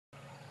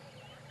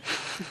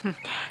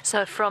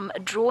So from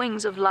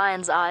drawings of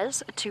lion's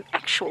eyes to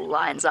actual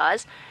lion's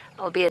eyes,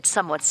 albeit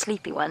somewhat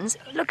sleepy ones,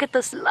 look at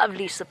this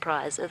lovely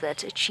surprise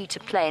that Cheetah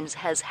Plains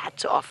has had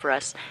to offer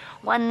us.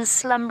 One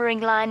slumbering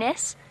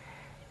lioness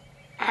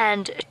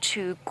and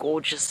two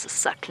gorgeous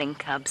suckling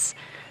cubs.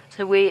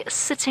 So we're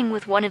sitting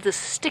with one of the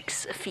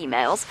Styx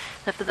females.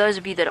 Now for those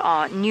of you that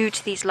are new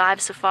to these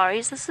live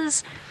safaris, this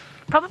is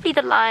probably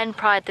the lion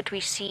pride that we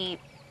see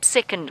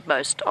second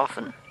most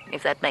often,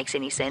 if that makes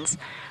any sense,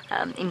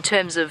 in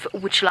terms of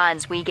which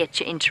lions we get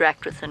to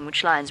interact with and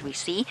which lions we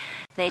see.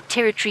 Their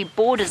territory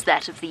borders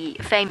that of the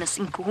famous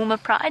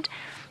Nkuhuma pride.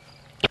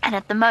 And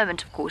at the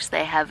moment, of course,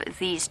 they have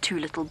these two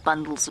little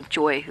bundles of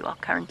joy who are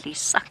currently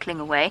suckling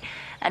away,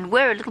 and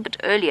were a little bit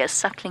earlier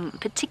suckling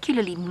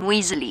particularly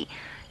noisily,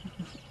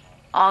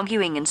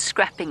 arguing and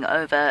scrapping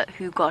over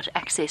who got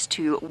access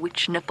to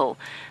which nipple.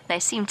 They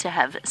seem to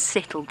have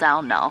settled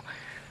down now.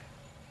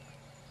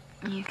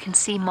 You can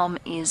see Mom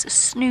is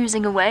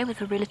snoozing away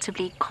with a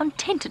relatively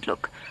contented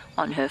look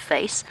on her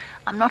face.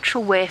 I'm not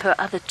sure where her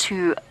other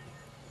two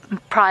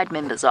pride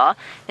members are.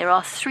 There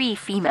are 3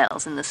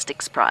 females in the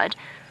Styx pride.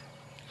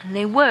 And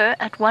there were,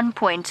 at one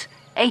point,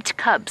 8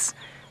 cubs.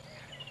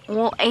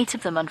 All 8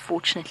 of them,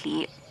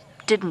 unfortunately,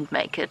 didn't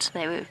make it.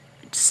 They were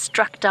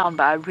struck down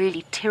by a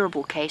really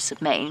terrible case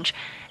of mange.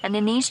 And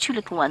then these 2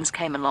 little ones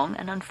came along,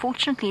 and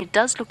unfortunately it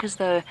does look as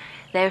though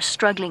they're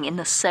struggling in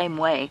the same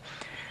way.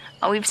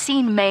 We've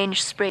seen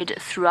mange spread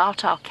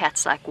throughout our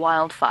cats like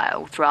wildfire,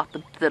 or throughout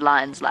the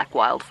lions like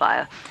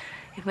wildfire.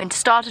 It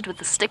started with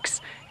the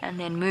Styx, and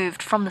then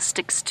moved from the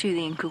Styx to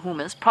the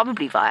Nkuhumas,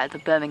 probably via the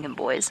Birmingham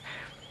boys,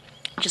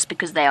 just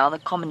because they are the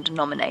common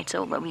denominator,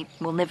 although we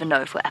will never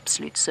know for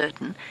absolute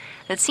certain.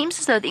 It seems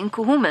as though the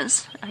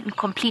Nkuhumas, in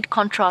complete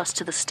contrast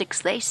to the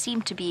Styx, they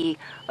seem to be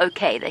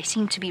okay. They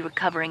seem to be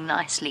recovering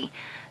nicely.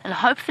 And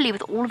hopefully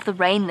with all of the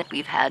rain that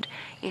we've had,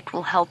 it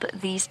will help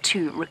these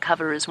 2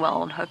 recover as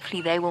well, and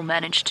hopefully they will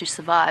manage to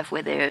survive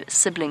where their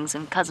siblings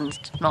and cousins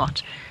did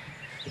not.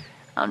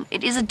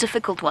 It is a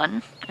difficult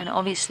one, and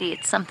obviously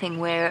it's something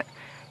where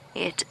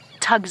it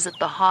tugs at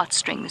the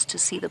heartstrings to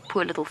see the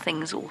poor little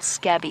things all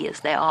scabby as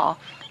they are.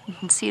 You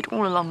can see it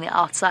all along the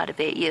outside of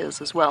their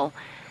ears as well,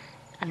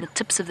 and the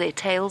tips of their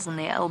tails and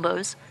their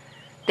elbows.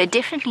 They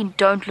definitely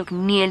don't look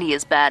nearly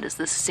as bad as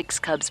the 6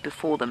 cubs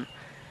before them.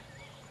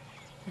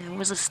 There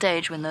was a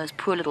stage when those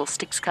poor little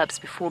Styx cubs,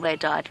 before they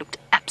died, looked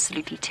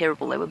absolutely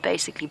terrible. They were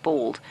basically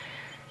bald.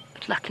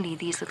 But luckily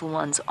these little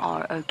ones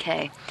are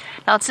okay.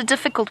 Now it's a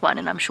difficult one,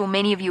 and I'm sure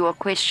many of you are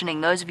questioning,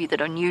 those of you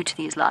that are new to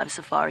these live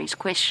safaris,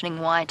 questioning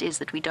why it is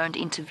that we don't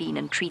intervene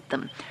and treat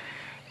them.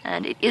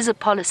 And it is a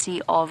policy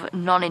of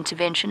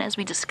non-intervention, as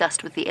we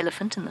discussed with the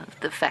elephant, and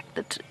the fact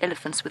that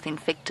elephants with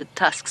infected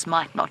tusks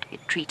might not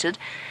get treated.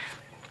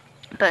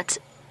 But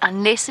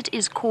unless it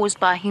is caused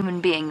by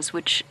human beings,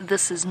 which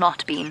this has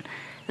not been,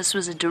 this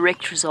was a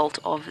direct result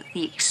of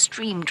the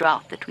extreme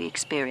drought that we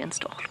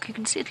experienced. Oh, look, you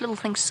can see that little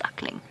thing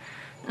suckling.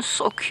 It's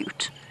so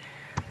cute.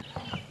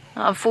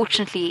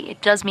 Unfortunately,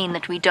 it does mean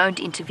that we don't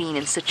intervene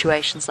in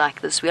situations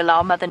like this. We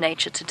allow Mother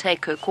Nature to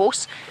take her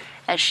course,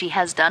 as she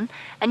has done,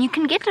 and you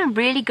can get a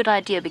really good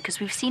idea, because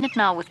we've seen it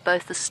now with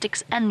both the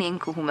Styx and the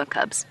Nkuhuma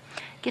cubs.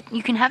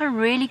 You can have a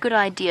really good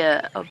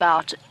idea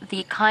about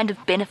the kind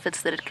of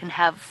benefits that it can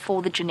have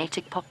for the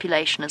genetic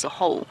population as a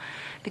whole,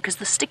 because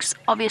the Styx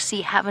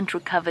obviously haven't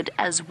recovered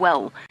as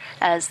well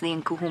as the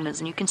Nkuhumas,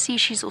 and you can see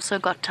she's also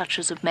got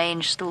touches of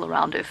mange still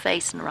around her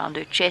face and around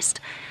her chest.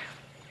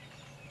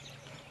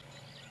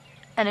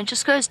 And it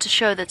just goes to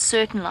show that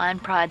certain lion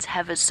prides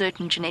have a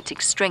certain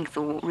genetic strength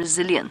or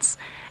resilience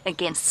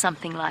against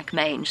something like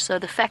mange. So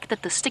the fact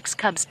that the Styx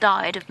cubs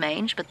died of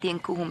mange, but the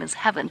Nkuhumas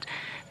haven't,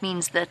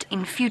 means that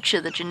in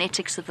future the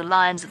genetics of the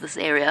lions of this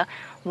area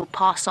will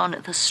pass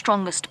on the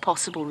strongest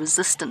possible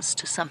resistance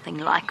to something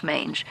like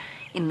mange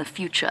in the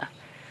future.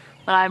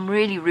 But I'm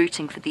really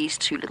rooting for these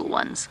 2 little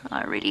ones.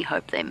 I really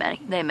hope they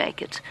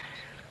make it.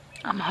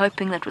 I'm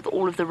hoping that with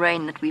all of the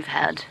rain that we've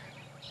had,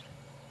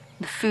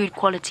 the food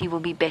quality will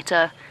be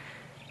better.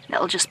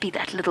 They'll just be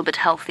that little bit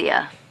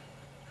healthier.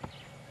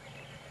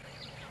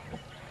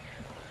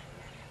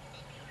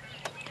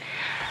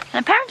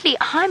 And apparently,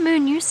 High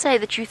Moon, you say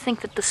that you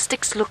think that the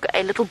Styx look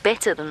a little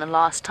better than the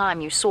last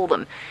time you saw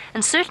them.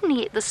 And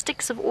certainly the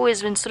Styx have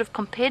always been sort of,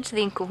 compared to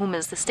the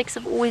Nkuhumas, the Styx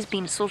have always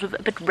been sort of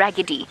a bit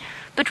raggedy,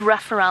 a bit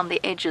rough around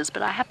the edges,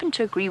 but I happen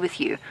to agree with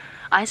you.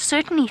 I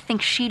certainly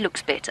think she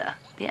looks better.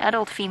 The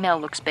adult female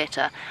looks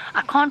better.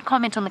 I can't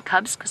comment on the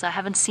cubs because I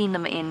haven't seen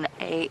them in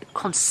a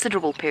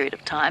considerable period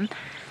of time.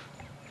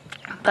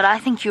 But I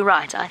think you're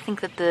right. I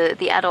think that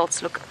the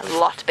adults look a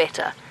lot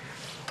better.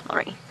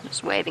 Sorry,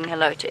 just waving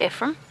hello to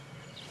Ephraim.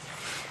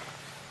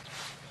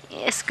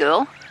 Yes,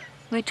 girl.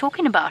 We're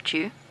talking about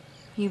you.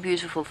 You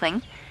beautiful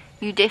thing.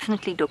 You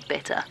definitely look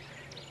better.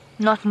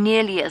 Not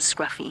nearly as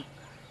scruffy.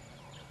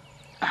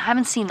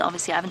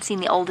 Obviously I haven't seen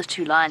the older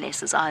 2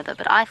 lionesses either,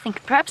 but I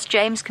think perhaps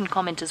James can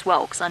comment as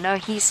well, because I know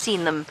he's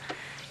seen them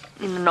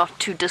in the not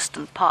too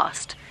distant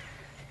past.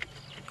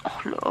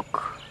 Oh,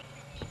 look.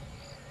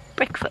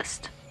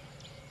 Breakfast.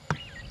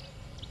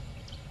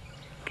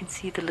 can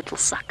see the little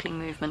suckling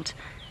movement.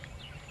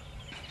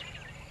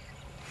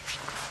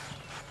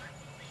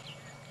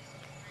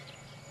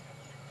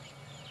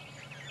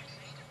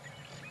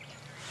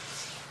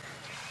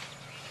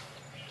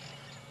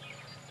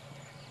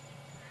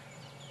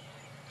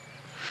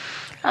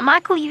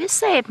 Michael, you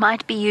say it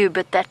might be you,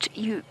 but that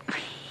you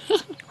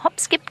hop,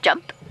 skip,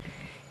 jump.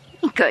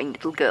 You going,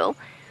 little girl.